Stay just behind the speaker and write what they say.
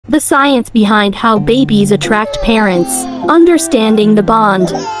The science behind how babies attract parents. Understanding the bond.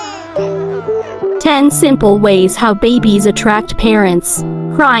 10 simple ways how babies attract parents.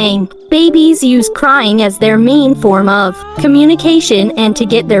 Crying. Babies use crying as their main form of communication and to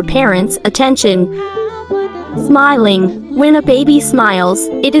get their parents' attention. Smiling. When a baby smiles,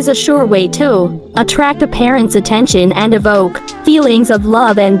 it is a sure way to attract a parent's attention and evoke feelings of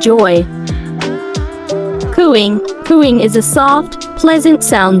love and joy. Cooing. Cooing is a soft, pleasant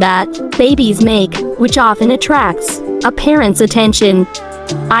sound that babies make, which often attracts a parent's attention.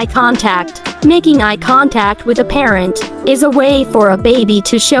 Eye contact. Making eye contact with a parent is a way for a baby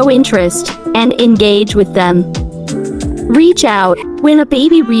to show interest and engage with them. Reach out. When a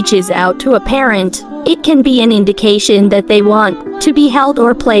baby reaches out to a parent, it can be an indication that they want to be held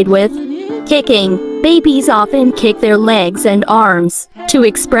or played with. Kicking. Babies often kick their legs and arms to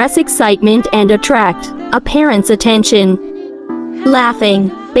express excitement and attract a parent's attention.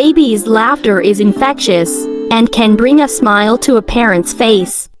 Laughing. Babies' laughter is infectious and can bring a smile to a parent's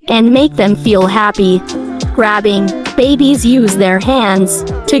face and make them feel happy. Grabbing. Babies use their hands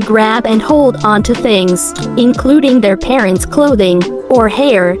to grab and hold onto things, including their parents' clothing or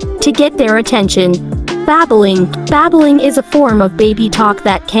hair, to get their attention. Babbling. Babbling is a form of baby talk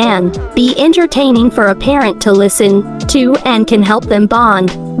that can be entertaining for a parent to listen to and can help them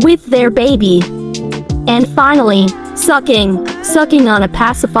bond with their baby. And finally, sucking. Sucking on a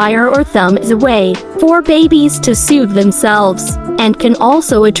pacifier or thumb is a way for babies to soothe themselves and can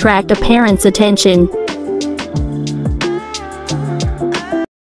also attract a parent's attention.